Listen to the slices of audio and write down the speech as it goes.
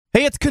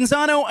Hey, it's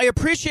Canzano. I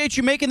appreciate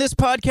you making this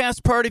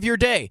podcast part of your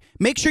day.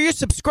 Make sure you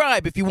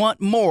subscribe if you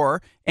want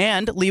more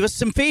and leave us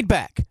some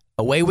feedback.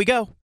 Away we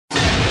go.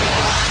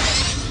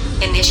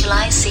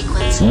 Initialize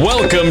sequence.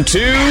 Welcome to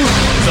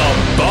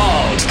The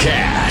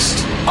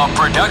Baldcast, a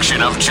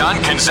production of John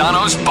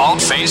Canzano's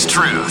Bald-Faced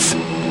Truth.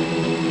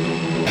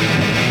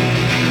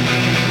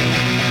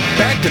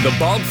 Back to The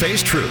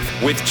Bald-Faced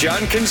Truth with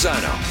John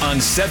Canzano on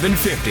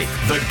 750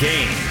 The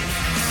Game.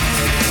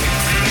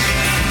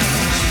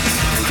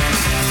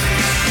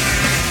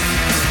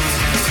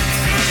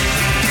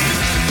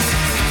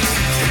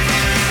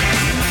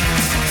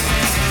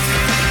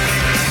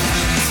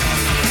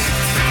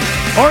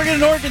 Oregon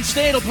and Oregon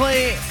State will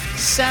play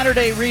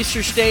Saturday,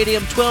 Reser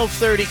Stadium,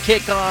 12:30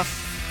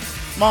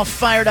 kickoff. I'm all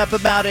fired up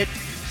about it.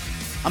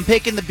 I'm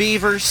picking the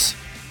Beavers.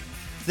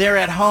 They're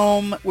at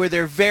home where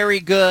they're very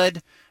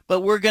good,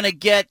 but we're going to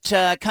get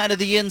kind of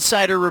the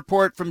insider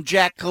report from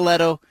Jack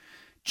Colletto,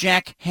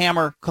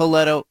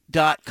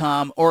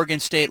 jackhammercolletto.com, Oregon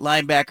State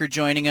linebacker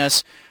joining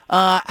us.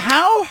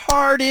 How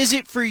hard is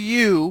it for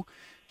you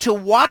to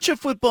watch a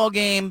football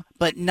game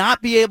but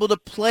not be able to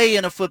play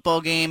in a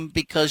football game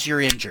because you're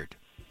injured?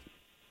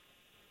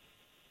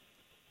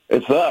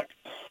 It sucks.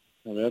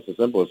 I mean, that's the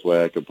simplest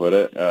way I could put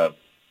it.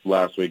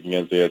 Last week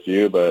against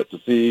ASU, but to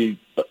see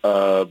the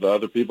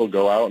other people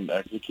go out and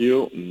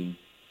execute and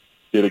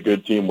get a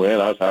good team win,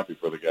 I was happy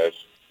for the guys.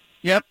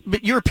 Yep,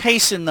 but you were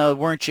pacing, though,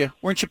 weren't you?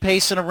 Weren't you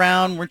pacing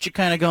around? Weren't you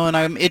kind of going,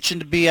 I'm itching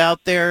to be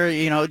out there?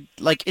 You know,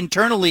 like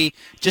internally,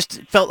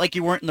 just felt like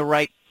you weren't in the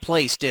right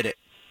place, did it?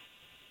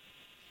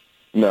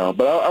 No,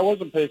 but I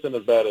wasn't pacing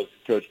as bad as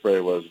Coach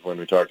Bray was when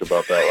we talked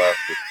about that last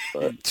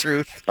week. But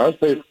Truth. I was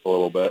pacing a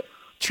little bit.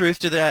 Truth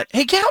to that.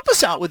 Hey, can you help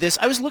us out with this?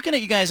 I was looking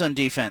at you guys on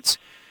defense.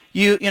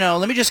 You know,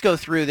 let me just go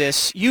through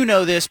this. You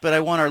know this, but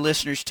I want our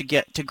listeners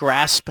to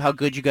grasp how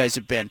good you guys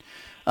have been.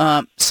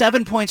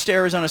 7 points to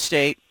Arizona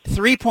State,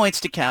 3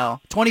 points to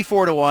Cal,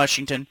 24 to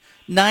Washington,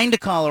 9 to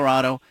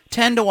Colorado,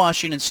 10 to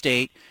Washington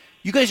State.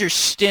 You guys are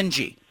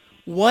stingy.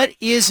 What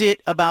is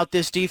it about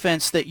this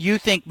defense that you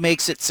think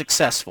makes it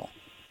successful?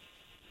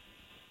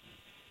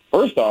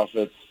 First off,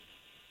 it's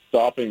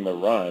stopping the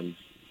runs,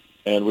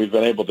 and we've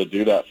been able to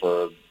do that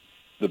for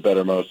the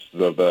bettermost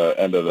of the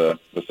end of the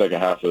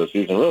second half of the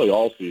season, really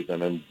all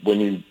season. And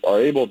when you are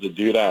able to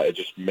do that, it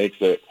just makes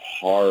it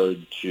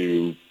hard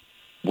to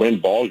win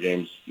ball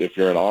games if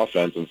you're an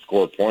offense and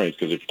score points,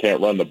 because if you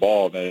can't run the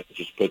ball, then it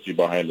just puts you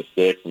behind the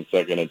sticks and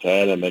 2nd and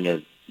 10, and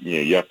then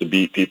you have to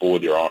beat people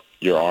with your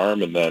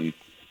arm, and then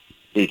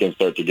we can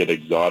start to get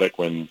exotic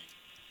when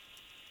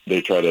they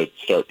try to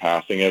start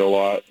passing it a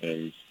lot.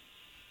 And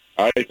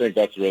I think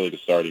that's really the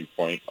starting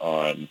point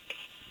on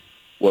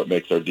what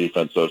makes our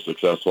defense so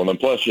successful. And then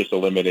plus just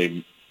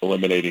eliminating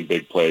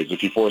big plays.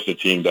 If you force a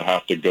team to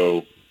have to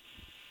go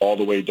all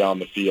the way down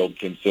the field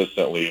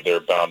consistently, they're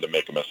bound to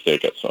make a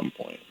mistake at some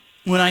point.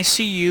 When I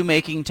see you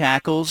making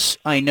tackles,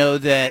 I know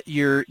that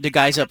the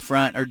guys up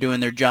front are doing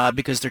their job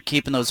because they're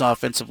keeping those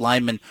offensive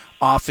linemen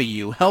off of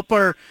you. Help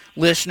our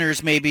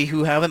listeners maybe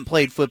who haven't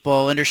played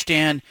football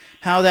understand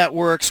how that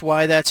works,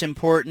 why that's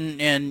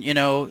important, and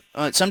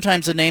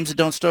sometimes the names that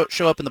don't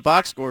show up in the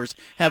box scores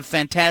have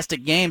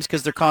fantastic games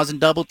because they're causing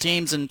double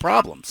teams and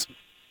problems.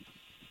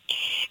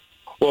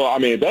 Well, I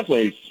mean, it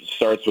definitely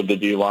starts with the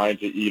D-line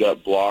to eat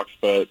up blocks,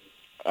 but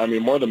I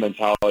mean, more the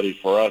mentality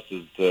for us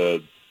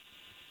is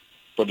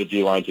for the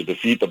D-line to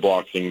defeat the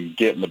blocks and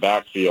get in the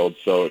backfield,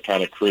 so it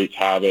kind of creates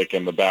havoc,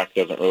 and the back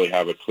doesn't really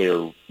have a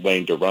clear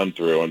lane to run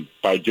through. And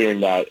by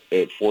doing that,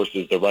 it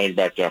forces the running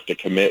back to have to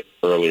commit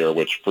earlier,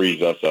 which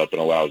frees us up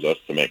and allows us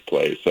to make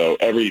plays. So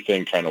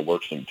everything kind of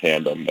works in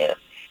tandem there.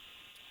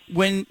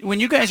 When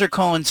you guys are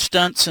calling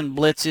stunts and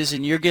blitzes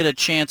and you get a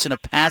chance in a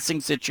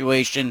passing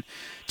situation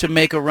to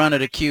make a run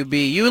at a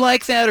QB, you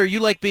like that, or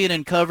you like being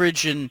in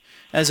coverage and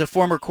as a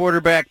former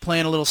quarterback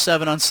playing a little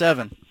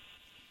 7-on-7?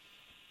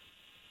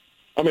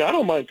 I mean, I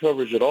don't mind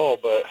coverage at all,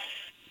 but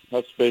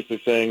that's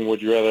basically saying, would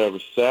you rather have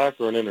a sack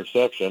or an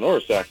interception, or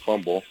a sack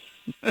fumble,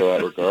 for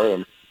that regard? I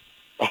mean,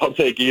 I'll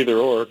take either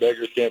or.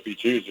 Beggars can't be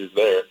choosers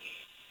there.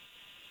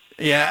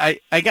 Yeah,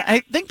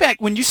 I think back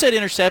when you said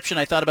interception,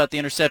 I thought about the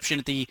interception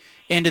at the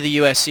end of the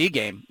USC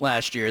game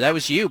last year. That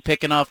was you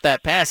picking off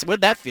that pass. What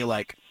did that feel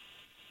like?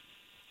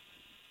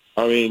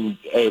 I mean,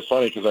 it was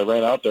funny because I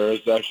ran out there.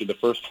 It was actually the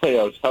first play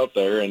I was out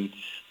there, and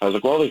I was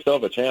like, well, they still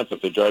have a chance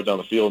if they drive down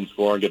the field and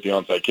score and get the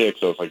onside kick.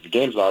 So it's like the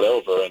game's not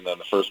over, and then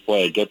the first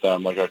play, get that.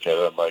 I'm like, okay,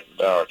 then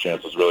now our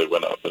chances really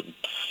went up and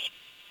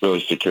really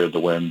secured the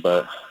win.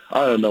 But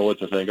I don't know what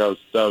to think. I was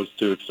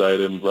too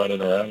excited and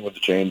running around with the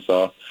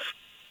chainsaw.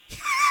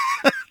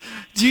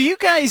 Do you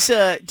guys,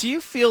 do you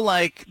feel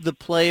like the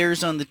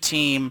players on the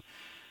team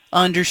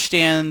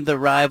understand the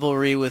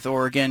rivalry with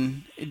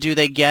Oregon? Do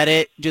they get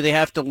it? Do they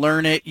have to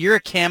learn it? You're a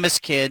Camas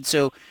kid,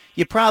 so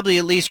you probably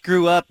at least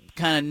grew up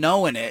kind of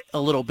knowing it a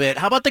little bit.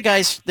 How about the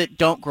guys that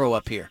don't grow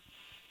up here?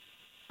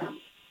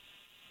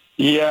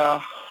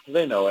 Yeah,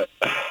 they know it.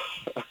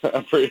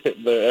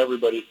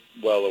 Everybody's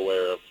well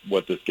aware of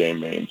what this game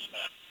means.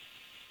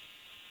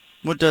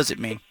 What does it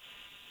mean?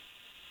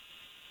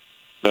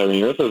 I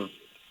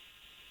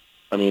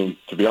mean,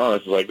 to be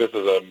honest, like this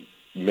is a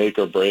make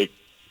or break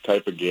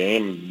type of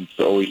game. It's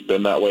always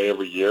been that way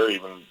every year,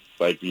 even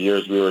like the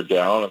years we were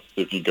down.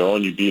 If you go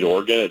and you beat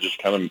Oregon, it just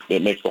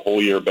it makes the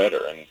whole year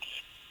better. And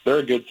they're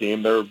a good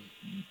team.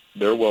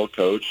 They're well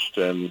coached,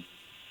 and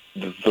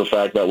the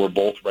fact that we're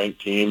both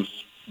ranked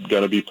teams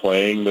going to be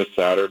playing this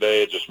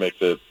Saturday, it just makes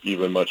it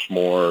even much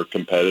more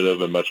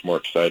competitive and much more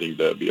exciting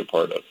to be a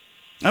part of.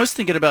 I was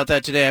thinking about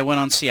that today. I went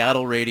on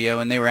Seattle radio,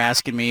 and they were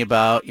asking me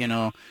about,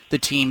 the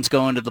teams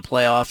going to the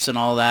playoffs and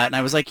all that. And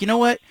I was like, you know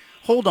what?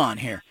 Hold on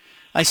here.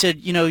 I said,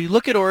 you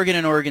look at Oregon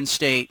and Oregon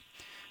State.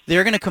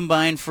 They're going to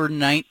combine for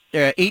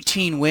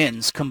 18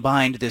 wins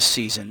combined this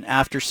season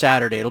after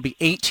Saturday. It'll be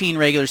 18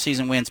 regular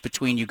season wins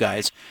between you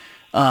guys.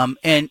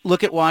 And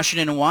look at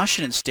Washington and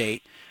Washington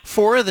State.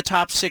 4 of the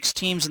top 6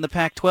 teams in the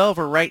Pac-12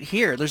 are right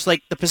here. There's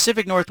like the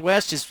Pacific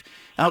Northwest is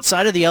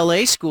outside of the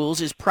LA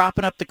schools is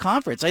propping up the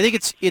conference. I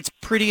think it's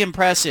pretty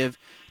impressive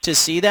to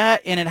see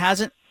that, and it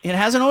hasn't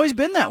always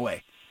been that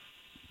way.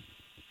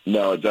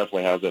 No, it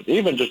definitely hasn't.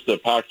 Even just the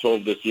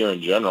Pac-12 this year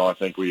in general, I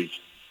think we've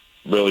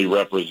really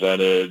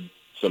represented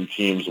some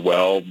teams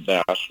well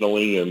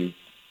nationally and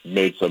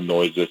made some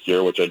noise this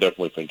year, which I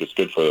definitely think is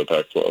good for the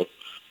Pac-12.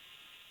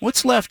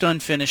 What's left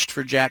unfinished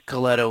for Jack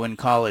Coletto in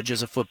college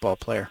as a football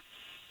player?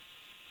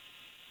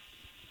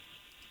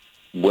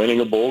 Winning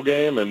a bowl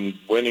game and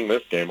winning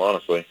this game,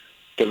 honestly.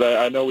 Because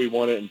I know we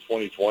won it in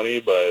 2020,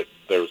 but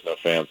there was no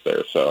fans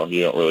there, so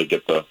you don't really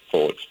get the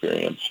full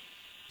experience.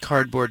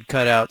 Cardboard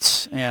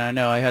cutouts. Yeah, I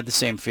know. I had the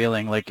same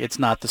feeling. Like, it's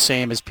not the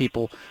same as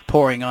people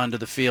pouring onto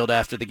the field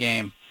after the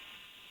game.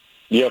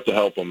 You have to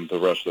help them to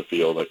rush the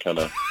field. That kind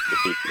of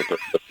defeats the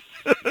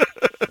purpose.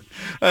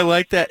 I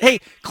like that. Hey,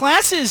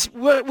 classes,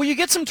 will you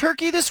get some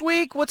turkey this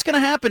week? What's going to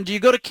happen? Do you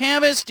go to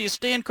Camas? Do you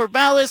stay in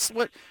Corvallis?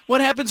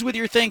 What happens with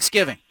your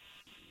Thanksgiving?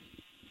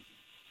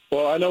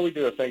 Well, I know we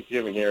do a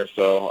Thanksgiving here,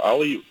 so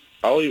I'll eat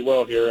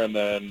well here, and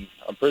then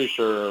I'm pretty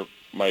sure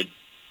my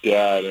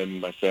dad and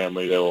my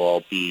family, they will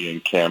all be in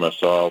Camas,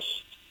 so I'll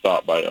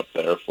stop by up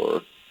there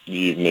for the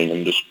evening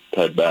and just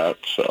head back.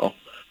 So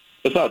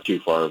it's not too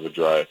far of a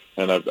drive,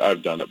 and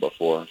I've done it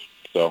before.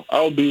 So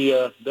I'll be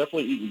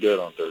definitely eating good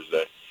on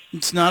Thursday.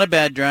 It's not a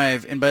bad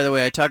drive, and by the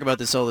way, I talk about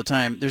this all the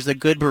time. There's a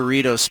good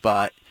burrito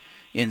spot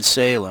in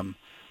Salem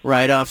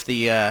right off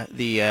the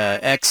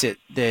exit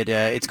that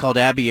it's called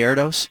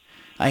Abiertos.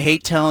 I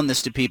hate telling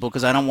this to people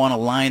because I don't want a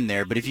line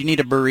there, but if you need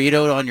a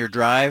burrito on your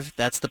drive,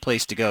 that's the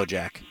place to go,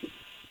 Jack.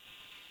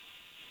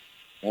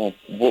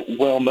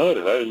 Well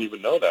noted. I didn't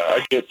even know that.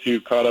 I get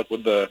too caught up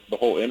with the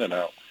whole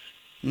In-N-Out.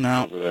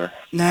 No. Over there.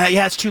 Nah,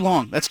 yeah, it's too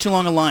long. That's too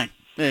long a line.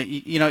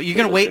 You're going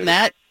to wait in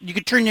that. You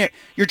could turn your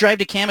drive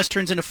to Camas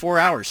turns into 4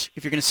 hours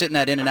if you're going to sit in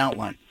that In-N-Out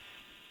line.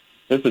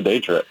 It's a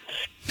day trip.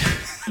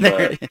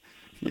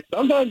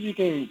 Sometimes you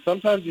can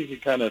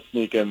kind of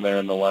sneak in there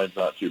and the line's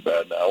not too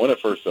bad now. When it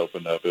first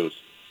opened up, it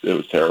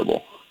was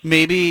terrible.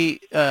 Maybe,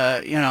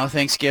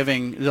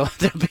 Thanksgiving, there'll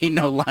be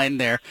no line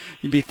there.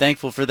 You'd be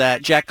thankful for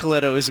that. Jack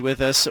Coletto is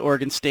with us,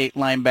 Oregon State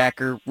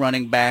linebacker,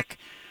 running back,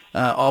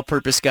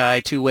 all-purpose guy,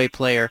 two-way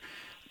player.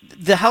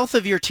 The health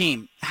of your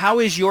team, how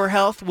is your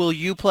health? Will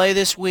you play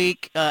this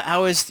week?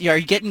 Are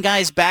you getting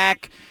guys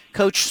back?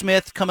 Coach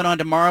Smith coming on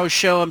tomorrow's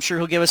show. I'm sure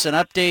he'll give us an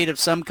update of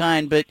some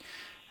kind. But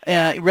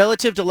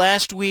relative to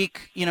last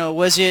week,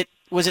 was it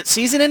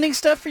season-ending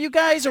stuff for you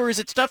guys, or is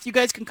it stuff you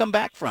guys can come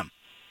back from?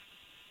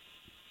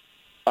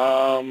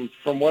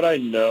 From what I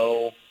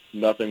know,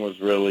 nothing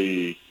was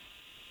really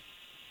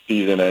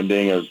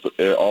season-ending.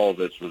 All of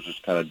it was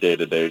just kind of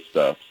day-to-day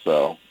stuff.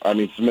 So,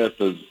 Smith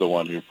is the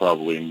one who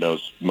probably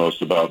knows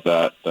most about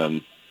that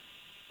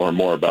or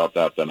more about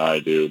that than I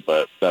do,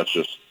 but that's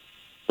just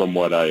from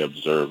what I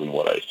observe and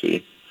what I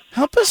see.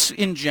 Help us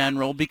in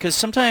general, because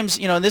sometimes,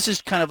 this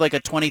is kind of like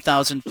a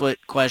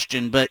 20,000-foot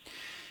question, but,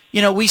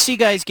 we see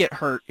guys get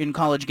hurt in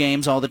college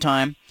games all the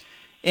time.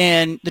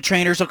 And the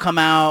trainers will come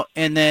out,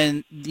 and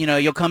then,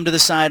 you'll come to the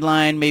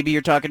sideline. Maybe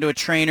you're talking to a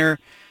trainer.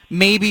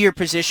 Maybe your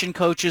position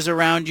coach is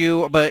around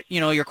you, but,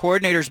 your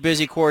coordinator's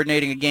busy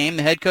coordinating a game.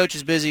 The head coach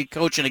is busy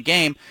coaching a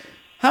game.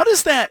 How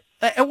does that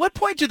 – at what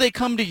point do they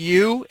come to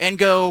you and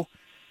go,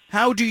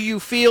 how do you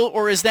feel?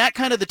 Or is that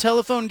kind of the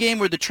telephone game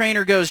where the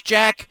trainer goes,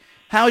 Jack,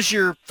 how's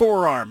your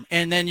forearm?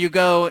 And then you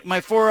go,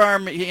 my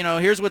forearm,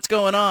 here's what's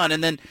going on.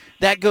 And then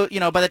that go,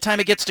 by the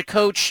time it gets to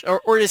coach,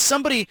 or is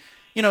somebody –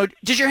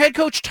 does your head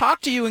coach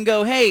talk to you and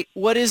go, hey,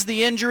 what is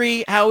the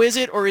injury? How is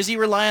it? Or is he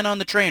relying on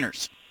the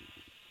trainers?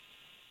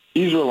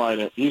 He's relying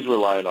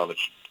on the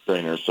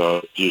trainers. So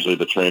it's usually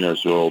the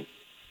trainers who will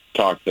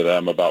talk to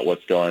them about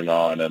what's going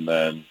on. And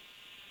then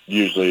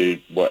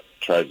usually what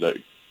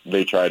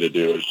they try to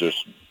do is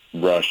just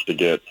rush to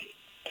get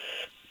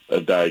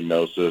a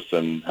diagnosis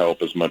and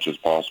help as much as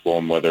possible.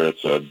 And whether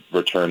it's a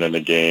return in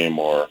the game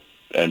or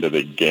end of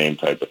the game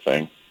type of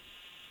thing.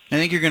 I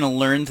think you're going to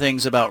learn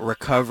things about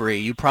recovery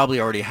you probably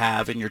already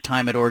have in your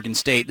time at Oregon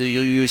State that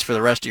you'll use for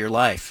the rest of your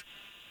life.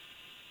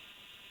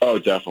 Oh,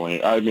 definitely.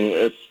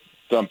 It's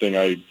something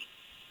I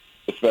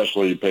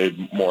especially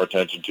paid more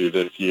attention to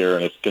this year,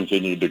 and it's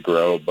continued to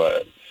grow.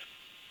 But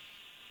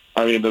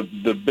I mean,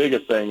 the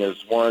biggest thing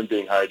is, one,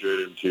 being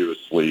hydrated, and two, is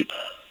sleep.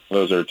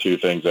 Those are two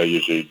things I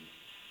usually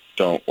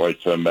don't like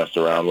to mess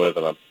around with,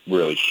 and I'm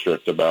really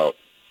strict about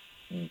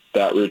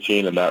that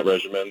routine and that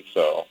regimen.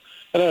 So,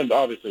 and then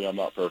obviously I'm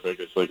not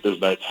perfect. It's like there's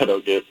nights I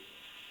don't get.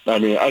 I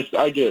mean,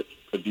 I get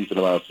a decent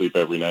amount of sleep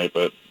every night,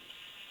 but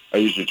I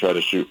usually try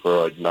to shoot for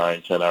like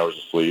 9-10 hours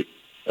of sleep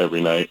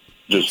every night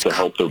just to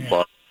help the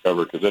body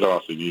recover, because it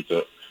also needs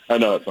it. I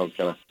know it sounds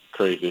kind of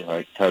crazy.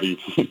 Like, how do you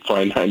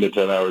find 9 to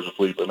 10 hours of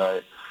sleep a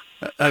night?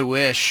 I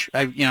wish.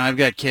 I've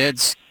got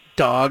kids,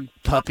 dog,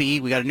 puppy.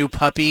 We got a new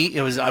puppy.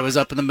 I was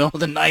up in the middle of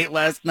the night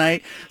last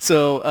night.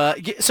 So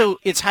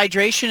it's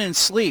hydration and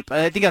sleep.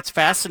 I think that's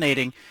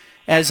fascinating.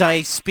 As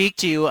I speak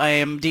to you, I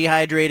am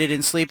dehydrated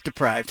and sleep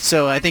deprived.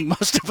 So I think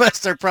most of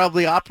us are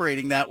probably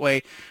operating that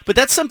way. But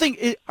that's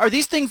something. Are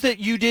these things that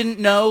you didn't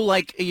know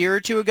like a year or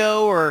two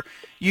ago, or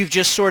you've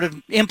just sort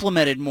of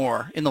implemented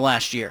more in the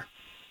last year?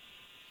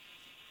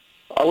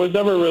 I was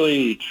never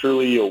really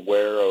truly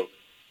aware of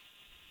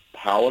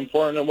how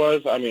important it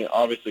was. I mean,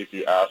 obviously, if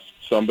you ask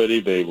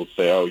somebody, they will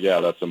say, oh, yeah,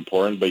 that's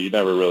important, but you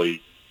never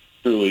really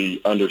truly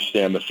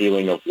understand the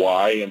feeling of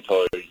why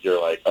until you're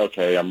like,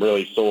 okay, I'm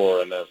really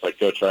sore, and then it's like,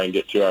 go try and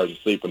get 2 hours of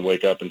sleep and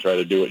wake up and try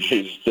to do what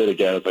you just did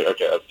again. It's like,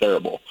 okay, that's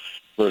terrible,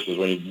 versus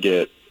when you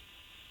get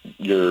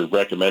your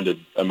recommended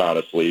amount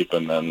of sleep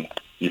and then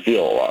you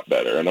feel a lot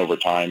better, and over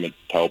time it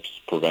helps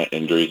prevent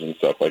injuries and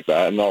stuff like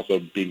that, and also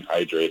being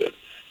hydrated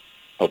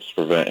helps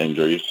prevent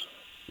injuries.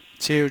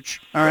 It's huge.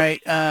 All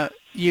right.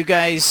 You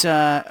guys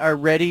are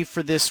ready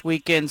for this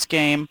weekend's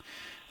game.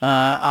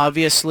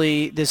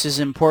 Obviously, this is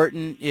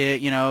important,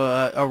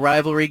 a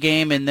rivalry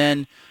game and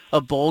then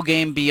a bowl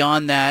game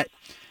beyond that.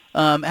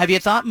 Have you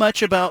thought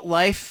much about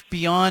life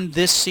beyond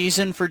this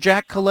season for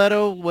Jack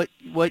Colletto?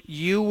 What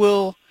you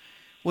will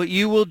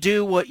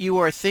do, what you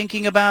are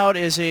thinking about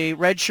as a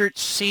redshirt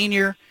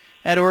senior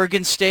at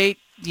Oregon State,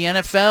 the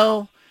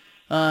NFL,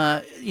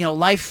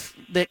 life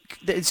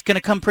that's going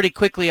to come pretty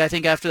quickly, I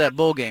think, after that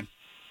bowl game.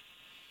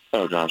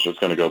 Oh, gosh, it's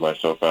going to go by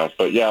so fast.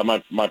 But, yeah,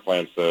 my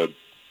plan's to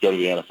go to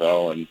the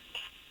NFL and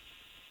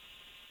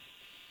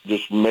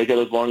just make it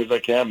as long as I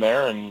can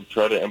there and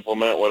try to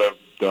implement what I've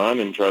done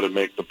and try to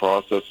make the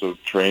process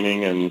of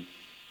training and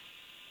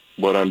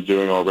what I'm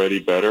doing already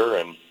better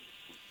and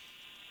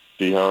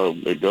see how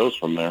it goes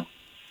from there.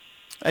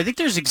 I think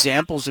there's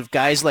examples of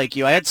guys like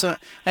you. I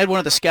had one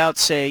of the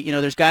scouts say,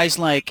 there's guys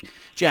like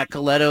Jack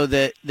Colletto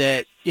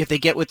that if they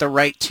get with the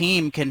right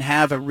team can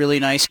have a really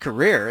nice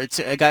career. It's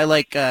a guy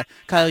like Kyle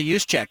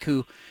Juszczyk,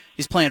 who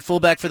is playing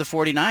fullback for the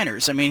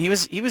 49ers. I mean,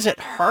 he was at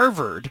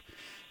Harvard,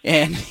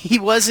 and he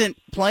wasn't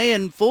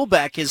playing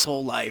fullback his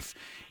whole life.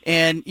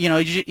 And,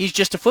 he's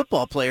just a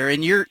football player.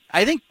 And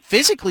I think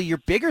physically you're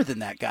bigger than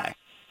that guy.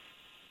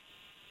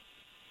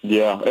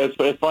 Yeah,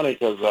 it's funny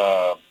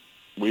because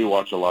we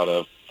watch a lot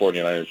of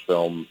 49ers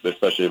film,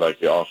 especially like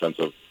the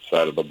offensive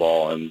side of the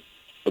ball.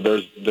 But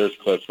there's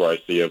clips where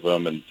I see of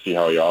him and see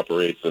how he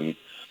operates. And,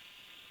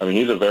 I mean,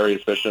 he's a very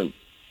efficient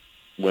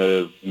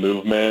with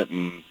movement,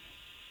 and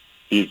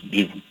he's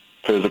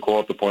physical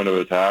at the point of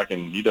attack,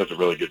 and he does a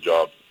really good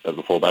job as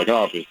a fullback. And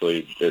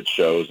obviously it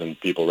shows, and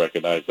people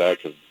recognize that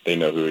because they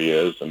know who he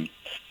is, and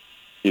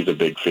he's a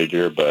big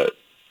figure. But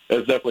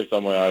it's definitely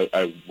someone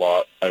I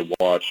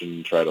watch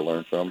and try to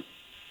learn from.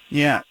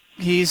 Yeah.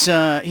 He's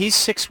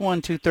 6'1",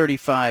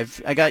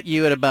 235. I got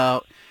you at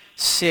about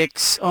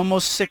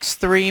almost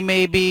 6'3",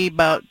 maybe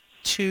about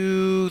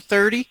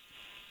 230.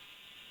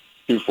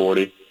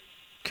 240.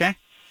 Okay,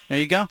 there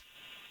you go.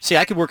 See,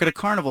 I could work at a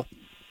carnival.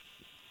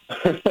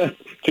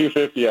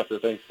 250 after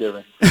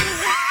Thanksgiving.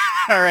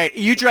 All right,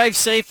 you drive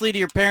safely to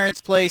your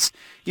parents' place.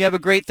 You have a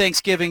great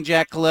Thanksgiving,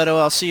 Jack Colletto.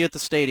 I'll see you at the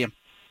stadium.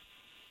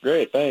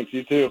 Great, thanks.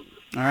 You too.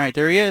 All right,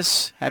 there he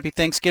is. Happy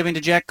Thanksgiving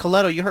to Jack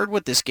Colletto. You heard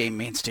what this game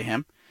means to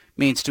him.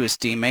 Means to his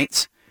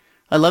teammates.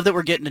 I love that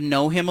we're getting to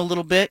know him a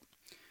little bit,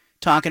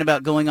 talking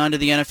about going on to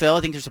the NFL.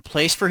 I think there's a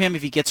place for him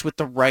if he gets with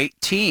the right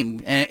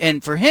team.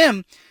 And for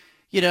him,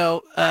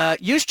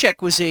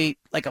 Juszczyk was a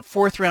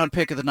fourth-round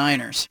pick of the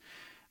Niners.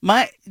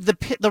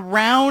 The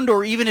round,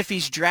 or even if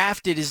he's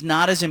drafted, is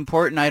not as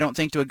important, I don't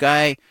think, to a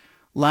guy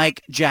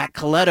like Jack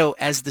Colletto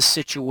as the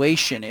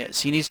situation is.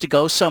 He needs to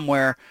go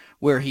somewhere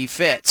where he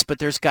fits. But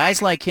there's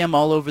guys like him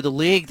all over the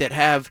league that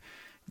have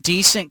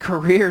decent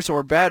careers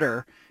or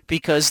better,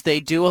 because they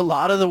do a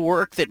lot of the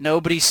work that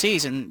nobody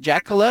sees. And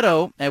Jack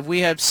Colletto, as we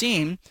have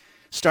seen,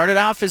 started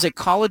off as a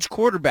college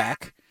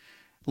quarterback,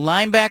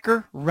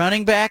 linebacker,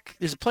 running back.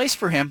 There's a place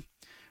for him.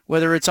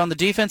 Whether it's on the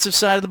defensive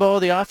side of the ball or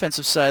the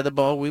offensive side of the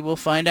ball, we will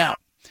find out.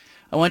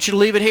 I want you to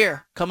leave it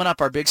here. Coming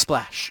up, our big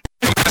splash.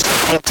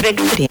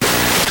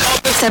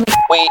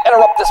 We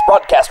interrupt this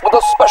broadcast with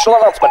a special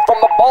announcement from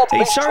the Bald Face.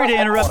 Hey, sorry to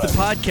interrupt the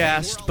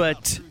podcast,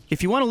 but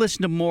if you want to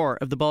listen to more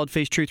of the Bald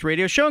Face Truth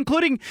Radio Show,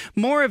 including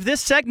more of this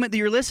segment that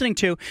you're listening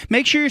to,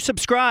 make sure you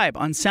subscribe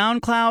on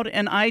SoundCloud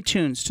and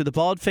iTunes to the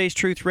Bald Face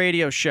Truth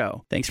Radio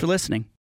Show. Thanks for listening.